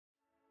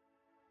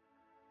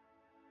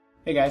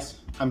Hey guys,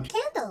 I'm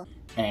Candle.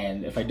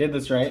 and if I did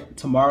this right,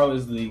 tomorrow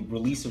is the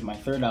release of my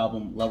third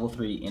album, Level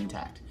 3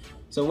 Intact.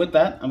 So with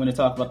that, I'm going to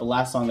talk about the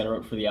last song that I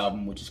wrote for the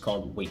album, which is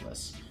called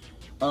Weightless.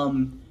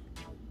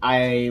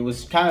 I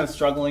was kind of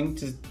struggling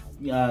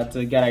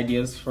to get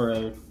ideas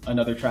for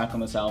another track on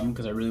this album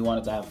because I really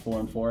wanted to have 4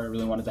 and 4. I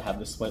really wanted to have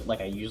this split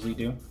like I usually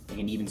do, like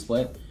an even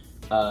split.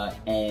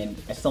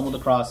 And I stumbled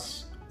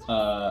across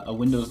a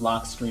Windows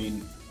lock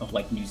screen of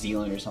like New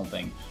Zealand or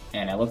something,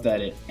 and I looked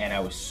at it and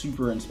I was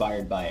super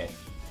inspired by it.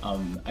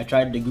 I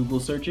tried to Google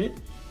search it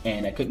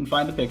and I couldn't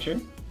find the picture,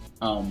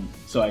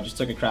 so I just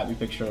took a crappy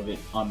picture of it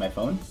on my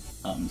phone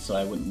so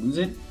I wouldn't lose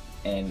it,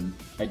 and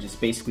I just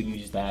basically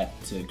used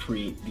that to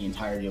create the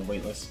entirety of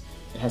Weightless.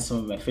 It has some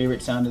of my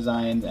favorite sound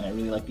designs and I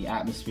really like the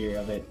atmosphere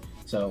of it,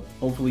 so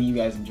hopefully you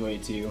guys enjoy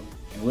it too.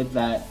 And with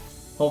that,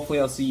 hopefully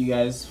I'll see you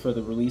guys for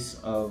the release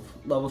of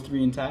Level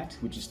 3 Intact,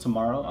 which is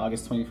tomorrow,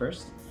 August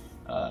 21st.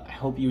 I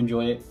hope you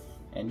enjoy it,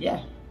 and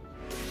yeah.